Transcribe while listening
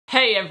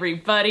Hey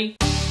everybody!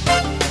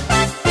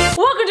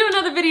 Welcome to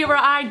another video where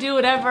I do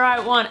whatever I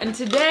want, and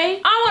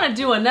today I want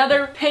to do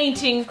another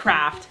painting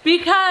craft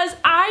because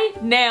I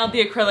nailed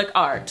the acrylic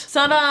art.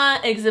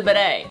 Ta-da! Exhibit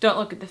A. Don't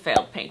look at the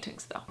failed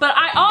paintings though. But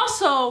I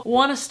also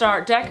want to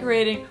start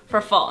decorating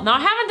for fall. Now I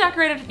haven't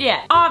decorated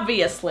yet,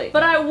 obviously,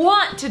 but I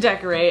want to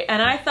decorate,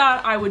 and I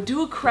thought I would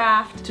do a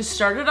craft to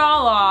start it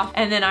all off,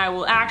 and then I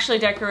will actually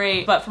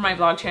decorate, but for my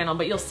vlog channel,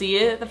 but you'll see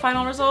it, the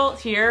final result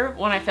here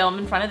when I film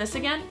in front of this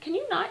again. Can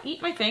you not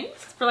eat my things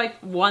for like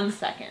 1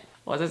 second?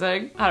 What was I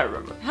saying? I don't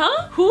remember.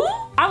 Huh? Who?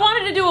 I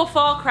wanted to do a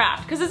fall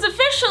craft because it's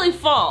officially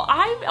fall.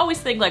 I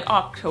always think like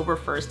October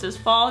 1st is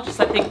fall,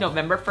 just I think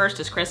November 1st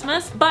is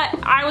Christmas. But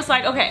I was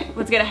like, okay,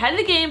 let's get ahead of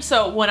the game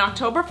so when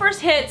October 1st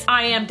hits,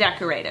 I am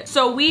decorated.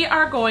 So we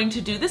are going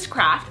to do this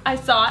craft. I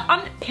saw it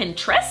on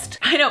Pinterest.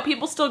 I know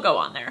people still go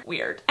on there.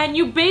 Weird. And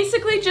you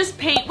basically just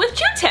paint with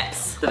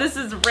Q-tips. So this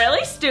is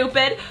really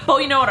stupid.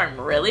 But you know what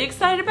I'm really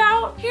excited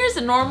about? Here's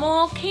a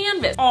normal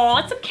canvas. Oh,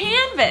 it's a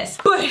canvas.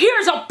 But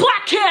here's a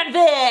black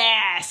canvas.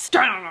 I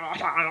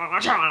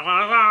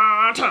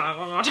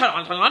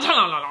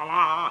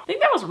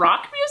think that was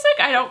rock music?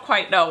 I don't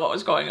quite know what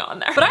was going on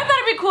there. But I thought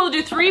it'd be cool to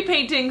do 3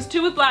 paintings,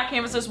 2 with black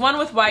canvases, 1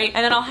 with white,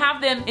 and then I'll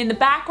have them in the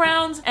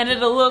backgrounds and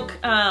it'll look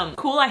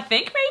cool, I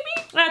think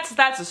maybe?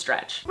 That's a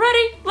stretch.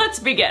 Ready? Let's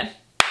begin.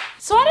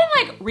 So I didn't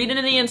like read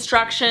any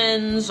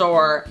instructions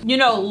or, you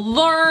know,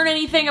 learn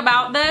anything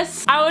about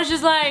this. I was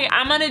just like,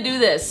 I'm gonna do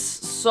this.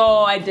 So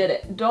I did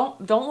it. Don't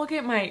look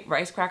at my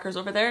rice crackers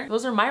over there.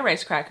 Those are my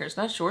rice crackers,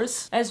 not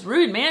yours. That's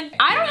rude, man.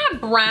 I don't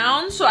have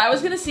brown, so I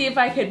was gonna see if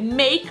I could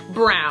make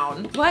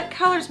brown. What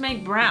colors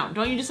make brown?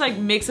 Don't you just like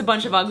mix a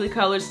bunch of ugly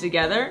colors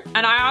together?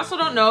 And I also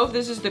don't know if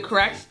this is the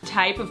correct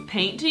type of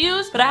paint to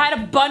use, but I had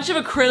a bunch of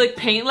acrylic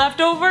paint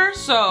left over,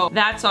 so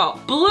that's all.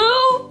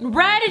 Blue,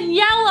 red, and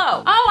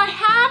yellow. Oh, I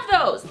have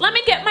those. Let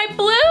me get my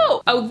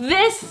blue. Oh,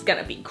 this is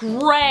gonna be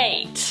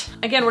great.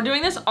 Again, we're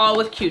doing this all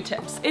with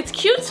Q-tips. It's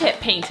Q-tip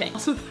painting.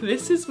 So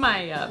this is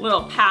my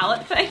little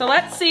palette thing. So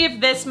let's see if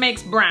this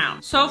makes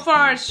brown. So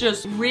far, it's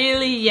just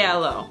really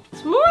yellow.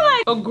 It's more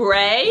like a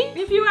gray,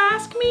 if you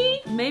ask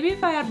me. Maybe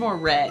if I had more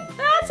red.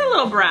 That's a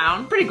little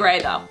brown. Pretty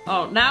gray though.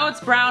 Oh, now it's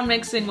brown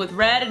mixing with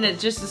red, and it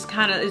just is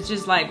kind of, it's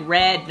just like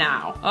red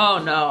now. Oh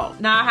no.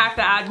 Now I have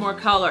to add more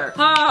color.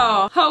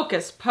 Oh,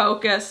 hocus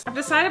pocus. I've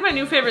decided my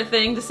new favorite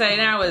thing to say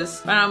now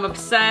is when I'm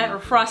upset or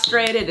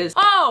frustrated is,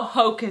 oh,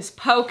 hocus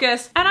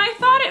pocus. And I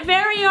thought it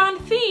very on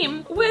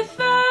theme with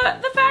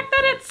the fact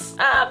that it's,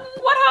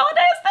 what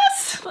holiday is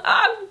this?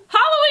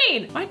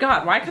 Halloween! My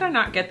God, why could I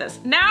not get this?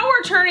 Now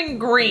we're turning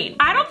green.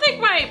 I don't think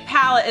my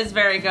palette is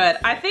very good.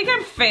 I think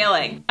I'm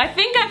failing. I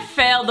think I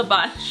failed a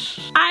bunch.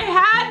 I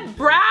had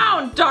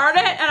brown, darn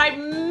it, and I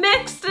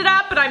mixed it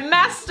up and I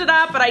messed it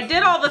up and I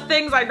did all the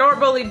things I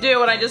normally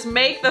do, and I just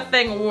make the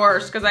thing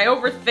worse because I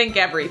overthink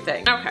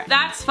everything. Okay,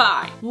 that's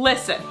fine.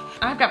 Listen,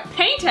 I've got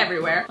paint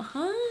everywhere.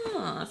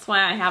 That's why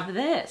I have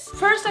this.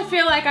 First, I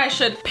feel like I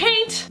should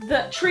paint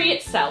the tree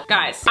itself.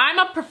 Guys, I'm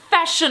a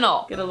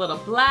professional. Get a little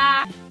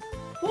black.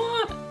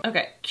 What?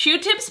 Okay,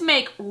 Q-tips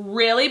make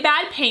really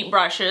bad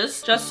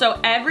paintbrushes. Just so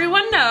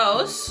everyone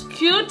knows,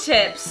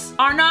 Q-tips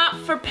are not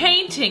for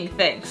painting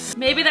things.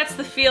 Maybe that's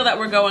the feel that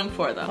we're going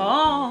for though.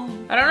 Oh,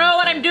 I don't know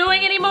what I'm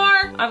doing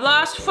anymore. I've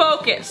lost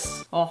focus.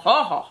 Okay.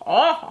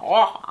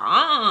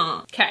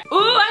 Ooh,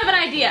 I have an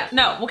idea.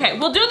 No, okay,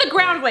 we'll do the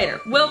ground later.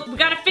 We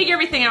gotta figure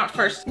everything out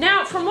first.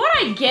 Now, from what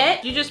I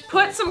get, you just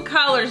put some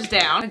colors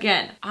down.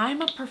 Again,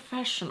 I'm a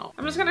professional.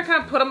 I'm just gonna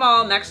kind of put them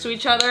all next to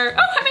each other.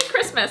 Oh, I mean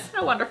Christmas.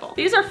 How wonderful.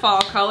 These are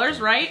fall colors,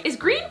 right? Is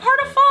green part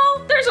of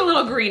fall? There's a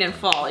little green in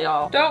fall,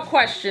 y'all. Don't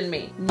question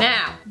me.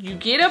 Now, you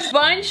get a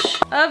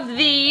bunch of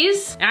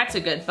these. That's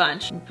a good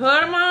bunch. You put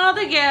them all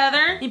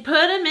together. You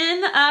put them in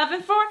the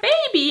oven for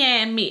baby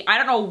and me. I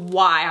don't know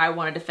why I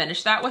wanted to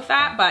finish that with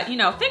that, but you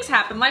know, things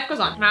happen, life goes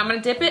on. Now I'm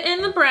gonna dip it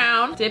in the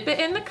brown, dip it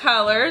in the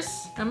colors.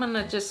 I'm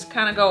gonna just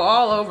kind of go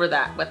all over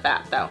that with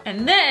that though.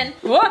 And then,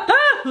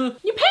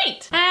 you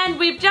paint. And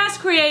we've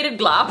just created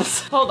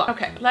globs. Hold on,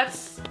 okay,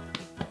 let's,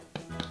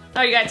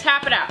 oh, you gotta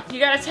tap it out. You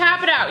gotta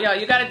tap it out, yo.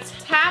 You gotta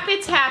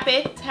tappy,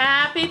 tappy,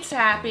 tappy,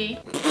 tappy.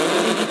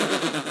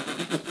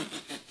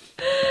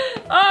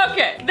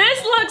 Okay,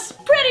 this looks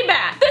pretty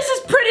bad. This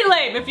is pretty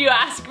lame if you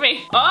ask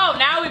me. Oh,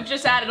 now we've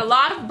just added a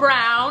lot of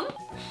brown.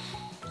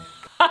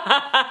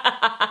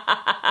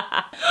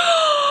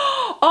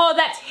 Oh,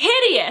 that's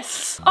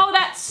hideous. Oh,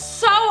 that's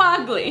so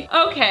ugly.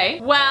 Okay,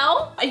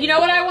 well, you know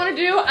what I want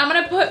to do? I'm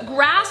gonna put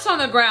grass on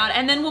the ground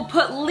and then we'll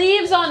put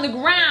leaves on the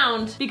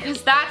ground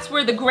because that's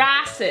where the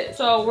grass is.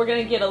 So we're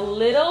gonna get a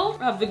little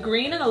of the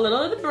green and a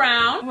little of the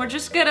brown. We're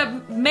just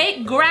gonna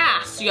make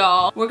grass,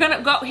 y'all. We're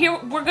gonna go here.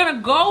 We're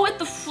gonna go with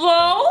the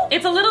flow.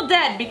 It's a little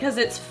dead because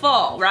it's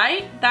full,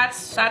 right?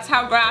 That's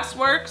how grass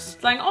works.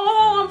 It's like,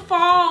 oh, I'm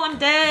fall, I'm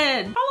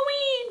dead. Halloween.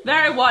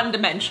 Very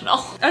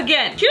one-dimensional.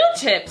 Again,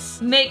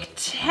 Q-tips make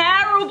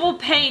terrible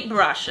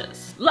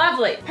paintbrushes.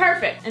 Lovely,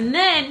 perfect. And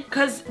then,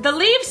 cause the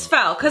leaves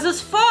fell, cause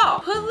it's fall.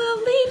 Put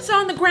the leaves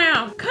on the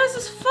ground, cause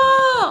it's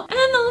fall. And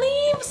then the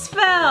leaves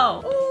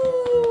fell.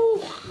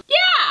 Ooh.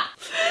 Yeah!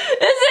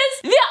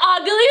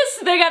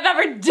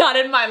 ever done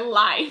in my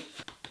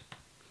life.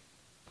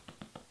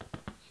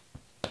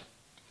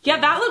 Yeah,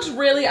 that looks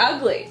really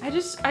ugly. I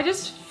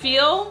just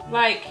feel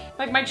like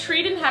my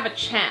tree didn't have a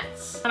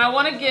chance. And I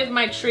want to give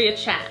my tree a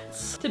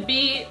chance to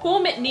be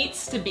whom it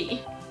needs to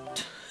be.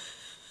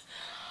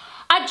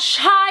 A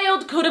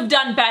child could have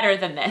done better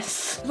than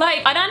this.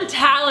 Like, an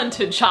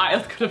untalented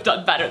child could have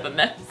done better than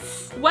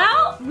this.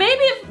 Well, maybe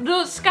if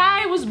the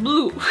sky was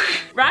blue,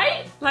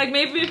 right? Like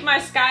maybe if my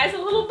sky's a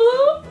little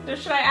blue, or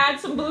should I add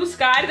some blue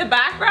sky to the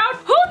background?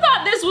 Who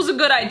thought this was a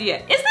good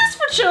idea? Is this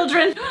for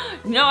children?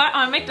 You know what,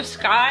 I'll make the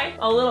sky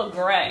a little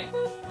gray.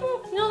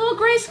 You know, little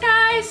gray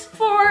skies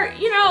for,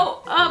 you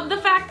know, the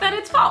fact that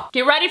it's fall.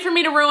 Get ready for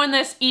me to ruin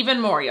this even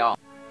more, y'all.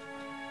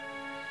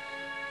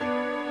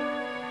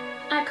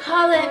 I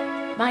call it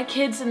my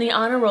kids in the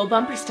honor roll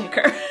bumper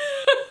sticker.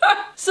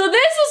 So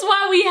this is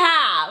what we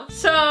have.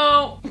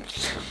 So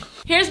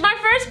here's my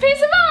first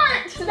piece of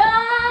art.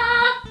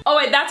 Ta-da! Oh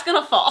wait, that's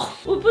gonna fall.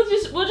 We'll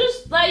just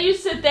let you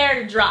sit there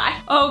to dry.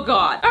 Oh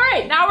God. All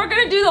right, now we're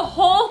gonna do the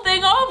whole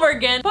thing over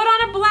again, but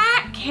on a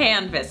black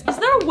canvas. Is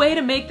there a way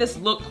to make this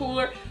look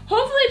cooler?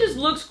 Hopefully it just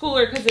looks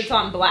cooler because it's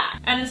on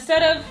black. And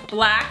instead of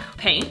black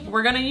paint,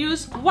 we're gonna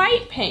use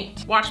white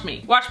paint. Watch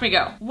me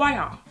go.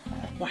 Wow.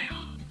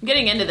 I'm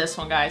getting into this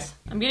one, guys.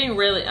 I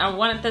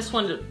wanted this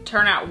one to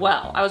turn out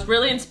well. I was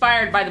really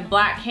inspired by the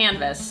black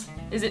canvas.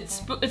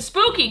 It's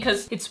spooky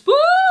because it's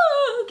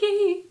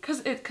spooky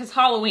because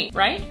Halloween,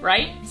 right?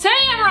 Say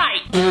I'm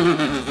right.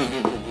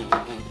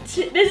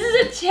 This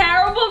is a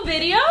terrible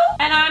video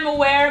and I'm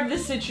aware of the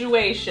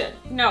situation.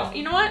 No,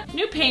 you know what?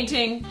 New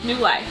painting, new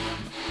life.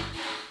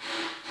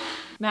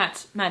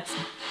 Matt's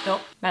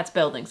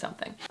building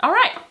something. All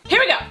right, here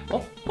we go.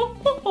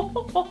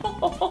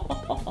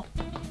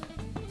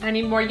 I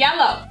need more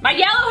yellow. My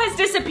yellow has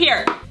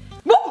disappeared.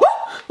 Oh,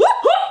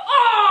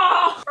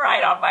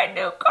 right on my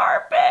new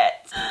carpet.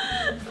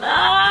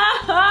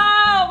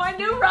 Oh, my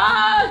new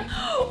rug.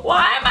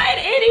 Why am I an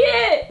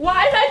idiot?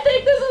 Why did I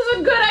think this was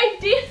a good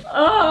idea?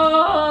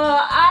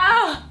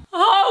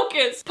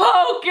 Hocus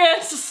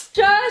pocus.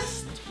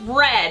 Just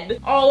red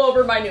all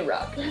over my new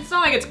rug. It's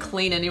not like it's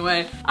clean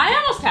anyway. I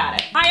almost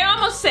had it. I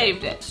almost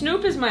saved it.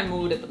 Snoop is my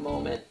mood at the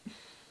moment.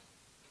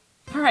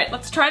 All right,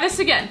 let's try this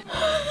again.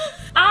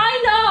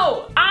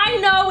 I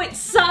know it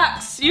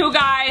sucks, you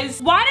guys.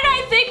 Why did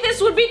I think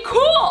this would be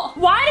cool?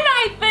 Why did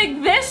I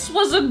think this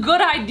was a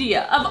good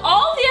idea? Of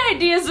all the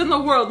ideas in the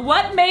world,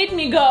 what made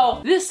me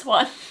go, this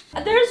one?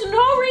 There's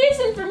no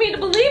reason for me to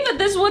believe that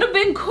this would have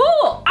been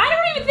cool. I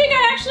don't even think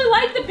I actually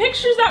like the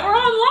pictures that were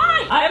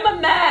online. I am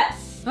a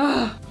mess.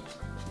 Ugh.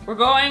 We're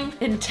going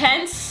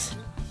intense.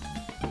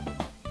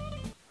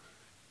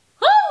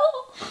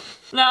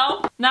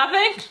 No,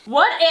 nothing?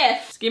 What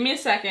if, just give me a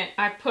second,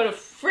 I put a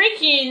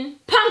freaking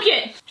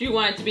pumpkin? Do you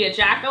want it to be a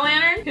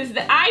jack-o'-lantern? Because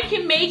I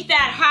can make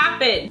that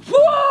happen.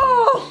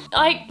 Whoa!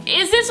 Like,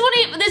 is this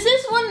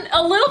one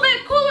a little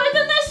bit cooler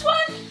than this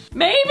one?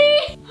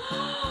 Maybe?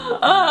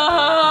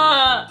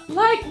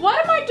 Like, what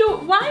am I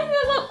doing? Why did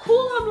it look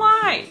cool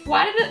online?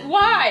 Why?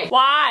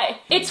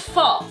 It's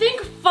fall.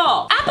 Think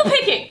fall. Apple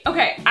picking.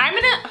 Okay,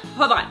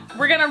 hold on.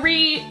 We're gonna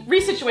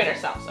resituate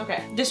ourselves.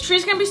 Okay, this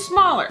tree's gonna be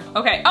smaller.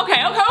 Okay.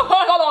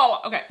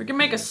 We're gonna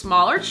make a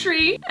smaller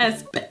tree and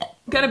it's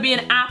gonna be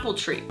an apple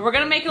tree. We're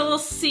gonna make a little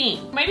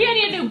scene. Maybe I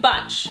need a new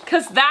bunch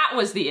because that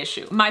was the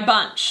issue. My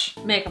bunch.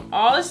 Make them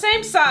all the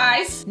same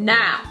size.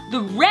 Now,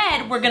 the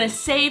red we're gonna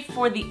save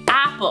for the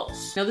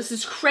apples. Now this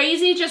is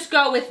crazy, just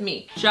go with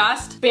me.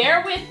 Just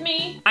bear with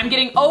me. I'm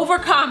getting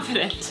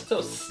overconfident,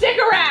 so stick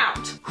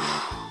around.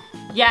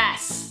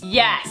 Yes.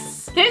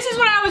 This is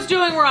what I was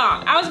doing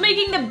wrong. I was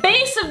making the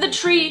base of the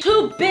tree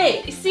too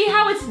big. See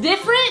how it's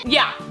different?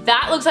 Yeah,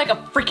 that looks like a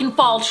freaking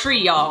fall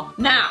tree, y'all.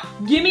 Now,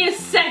 give me a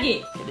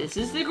second. Okay, this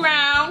is the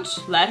ground.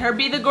 Let her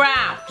be the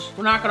ground.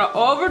 We're not gonna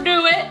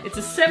overdo it. It's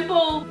a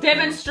simple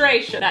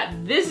demonstration that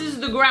this is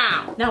the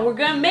ground. Now we're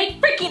gonna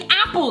make freaking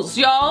apples,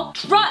 y'all.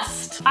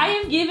 Trust. I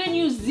have given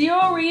you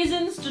 0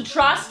 reasons to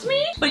trust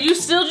me, but you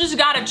still just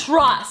gotta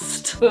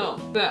trust.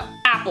 Boom, boom.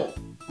 Apple.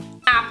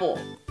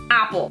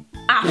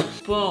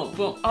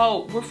 Boom.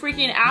 Oh, we're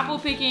freaking apple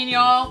picking,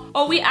 y'all.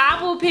 Oh, we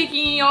apple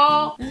picking,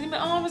 y'all.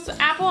 Oh, it's an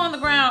apple on the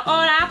ground. Oh,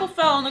 an apple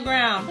fell on the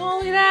ground. Oh,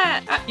 look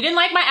at that. You didn't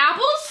like my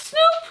apples,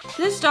 Snoop?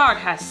 This dog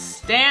has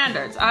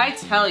standards, I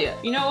tell you.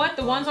 You know what?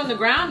 The ones on the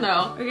ground, though,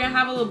 are gonna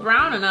have a little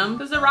brown in them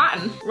because they're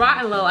rotten.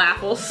 Rotten little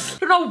apples.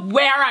 I don't know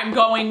where I'm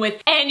going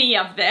with any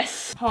of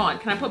this. Hold on,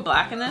 can I put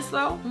black in this,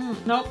 though?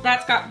 Nope,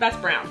 that's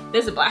brown.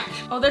 This is black.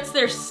 Oh, that's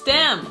their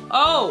stem.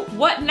 Oh,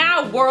 what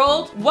now,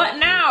 world? What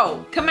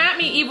now? Come at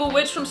me, evil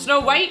witch from Snow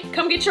White.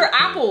 Come get your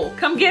apple.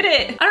 Come get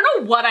it. I don't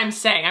know what I'm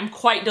saying. I'm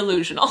quite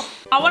delusional.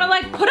 I wanna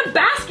like put a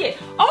basket.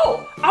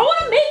 Oh, I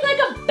wanna make like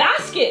a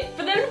basket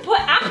for them to put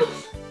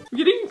apples. I'm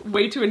getting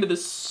way too into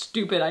this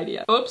stupid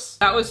idea. Oops,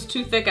 that was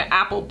too thick an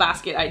apple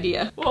basket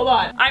idea. Hold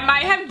on. I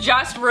might have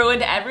just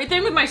ruined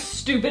everything with my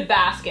stupid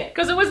basket.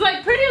 Because it was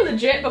like pretty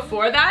legit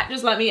before that.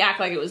 Just let me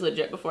act like it was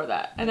legit before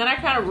that. And then I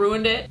kind of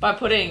ruined it by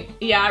putting,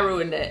 yeah, I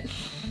ruined it.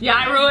 Yeah,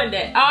 I ruined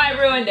it. Oh, I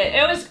ruined it.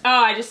 It was, oh,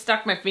 I just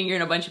stuck my finger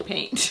in a bunch of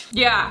paint.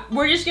 Yeah,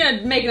 we're just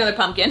gonna make another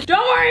pumpkin.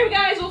 Don't worry,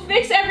 guys, we'll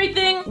fix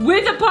everything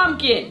with a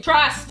pumpkin.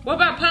 Trust. What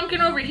about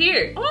pumpkin over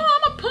here? Oh,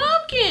 I'm a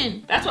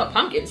pumpkin. That's what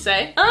pumpkins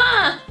say.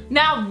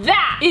 Now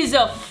that is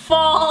a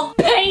fall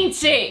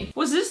painting.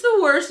 Was this the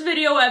worst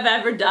video I've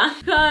ever done?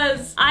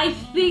 Because I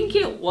think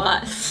it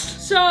was.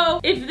 So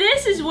if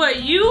this is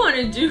what you want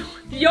to do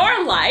with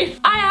your life,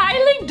 I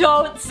highly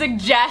don't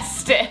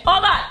suggest it.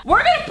 Hold on, we're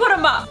gonna put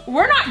them up.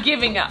 We're not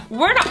giving up.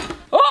 We're not.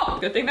 Oh,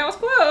 good thing that was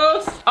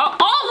close. Oh,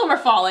 all of them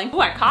are falling. Oh,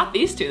 I caught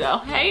these two though.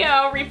 Hey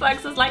yo,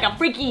 reflexes like a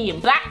freaky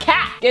black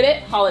cat. Get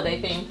it?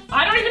 Holiday theme.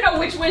 I don't even know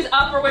which way's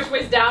up or which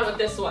way's down with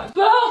this one.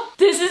 Oh,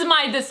 this is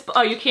my display.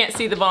 Oh, you can't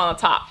see the one on the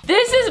top.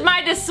 This is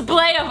my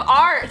display of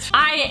art.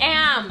 I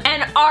am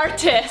an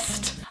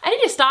artist. I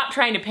need to stop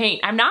trying to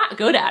paint. I'm not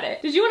good at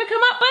it. Did you want to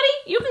come up,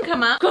 buddy? You can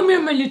come up. Come here,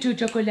 my little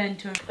chocolate.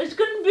 It's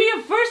gonna be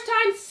your first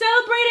time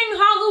celebrating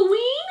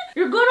Halloween?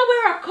 You're gonna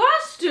wear a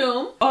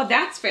costume? Oh,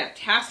 that's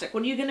fantastic.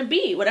 What are you gonna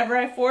be? Whatever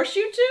I force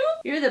you to?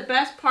 You're the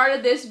best part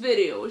of this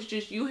video. It's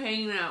just you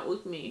hanging out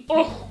with me.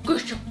 Oh,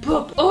 gosh, a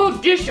puppy. Oh,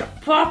 this a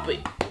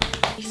puppy.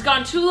 He's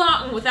gone too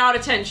long without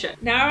attention.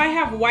 Now I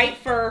have white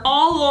fur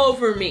all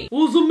over me.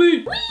 What's it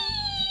mean?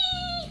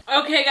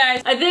 Okay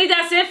guys, I think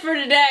that's it for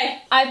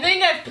today. I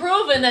think I've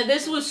proven that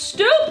this was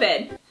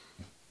stupid.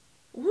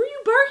 What were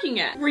you barking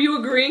at? Were you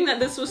agreeing that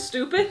this was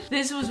stupid?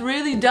 This was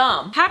really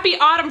dumb. Happy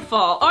autumn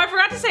fall. Oh, I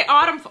forgot to say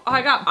autumn fall. Oh,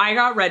 I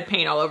got red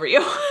paint all over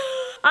you.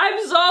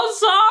 I'm so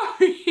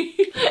sorry.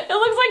 It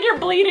looks like you're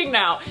bleeding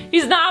now.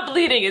 He's not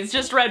bleeding, it's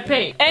just red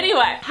paint.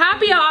 Anyway,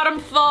 happy autumn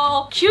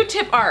fall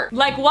Q-tip art.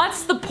 Like,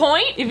 what's the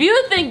point? If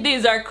you think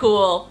these are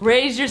cool,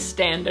 raise your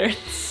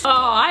standards. Oh,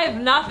 I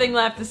have nothing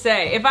left to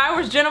say. If I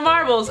was Jenna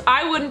Marbles,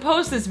 I wouldn't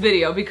post this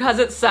video because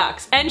it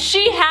sucks. And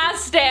she has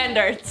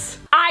standards.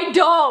 I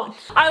don't.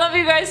 I love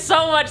you guys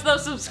so much though.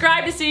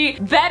 Subscribe to see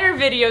better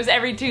videos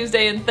every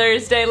Tuesday and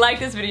Thursday. Like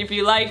this video if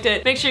you liked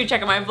it. Make sure you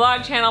check out my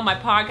vlog channel, my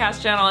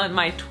podcast channel, and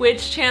my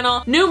Twitch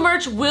channel. New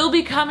merch will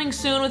be coming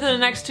soon within the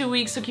next 2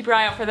 weeks, so keep your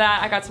eye out for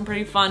that. I got some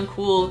pretty fun,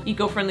 cool,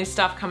 eco-friendly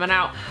stuff coming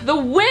out. The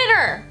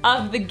winner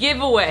of the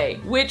giveaway,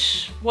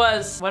 which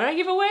was, what did I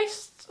give away?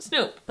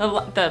 Snoop. The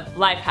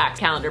life hacks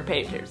calendar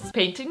papers.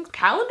 Paintings?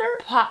 Calendar?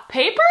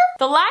 Paper?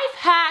 The life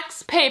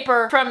hacks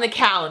paper from the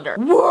calendar.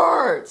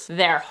 Words!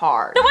 They're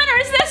hard. The winner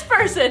is this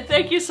person!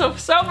 Thank you so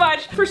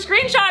much for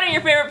screenshotting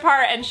your favorite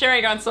part and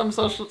sharing on some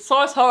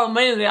social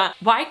media.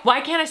 Why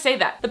can't I say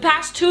that? The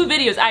past 2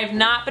 videos I have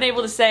not been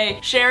able to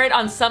say share it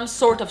on some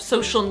sort of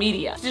social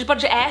media. Just a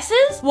bunch of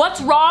asses?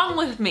 What's wrong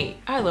with me?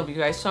 I love you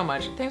guys so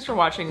much. Thanks for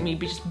watching me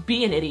just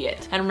be an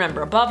idiot. And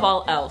remember, above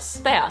all else,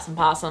 stay awesome,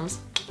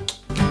 possums.